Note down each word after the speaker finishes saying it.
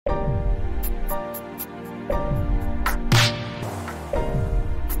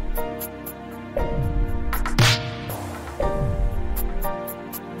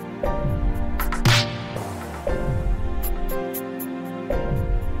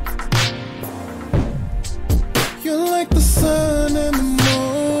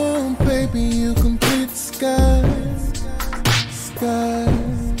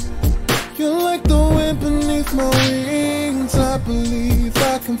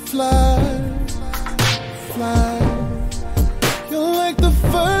fly, fly. You're like the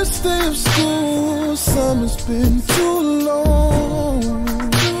first day of school. Summer's been too long,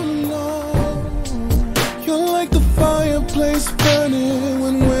 too long. You're like the fireplace burning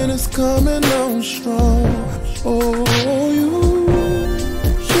when winter's coming on strong. Oh, you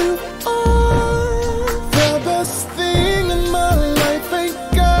are the best thing in my life. Ain't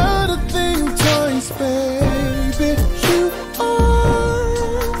gotta think twice, baby. You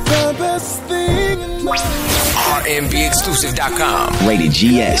are the best thing in my life. RNBExclusive.com. Rated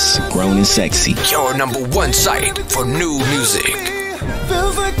GS, grown and sexy. Your #1 site for new music.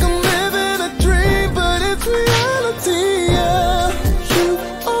 Feels like I'm living a dream, but it's reality, yeah. You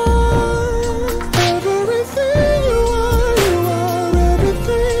are everything you are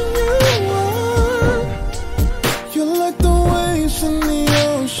everything you are. You're like the waves in the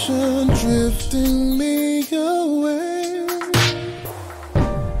ocean, drifting me away.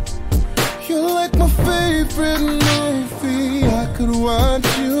 You're like my favorite movie, I could watch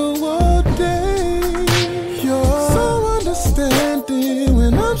you all day. You're so understanding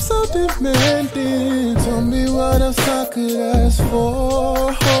when I'm so demanding. Tell me what else I could ask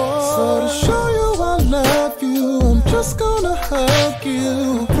for. So to show you I love you, I'm just gonna hug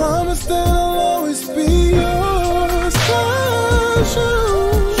you. Promise that I'll always be yours. 'Cause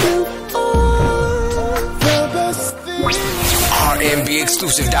you are the best thing.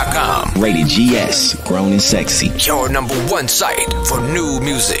 RNBExclusive.com. Rated GS, grown and sexy. Your #1 site for new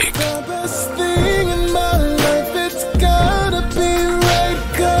music. The best thing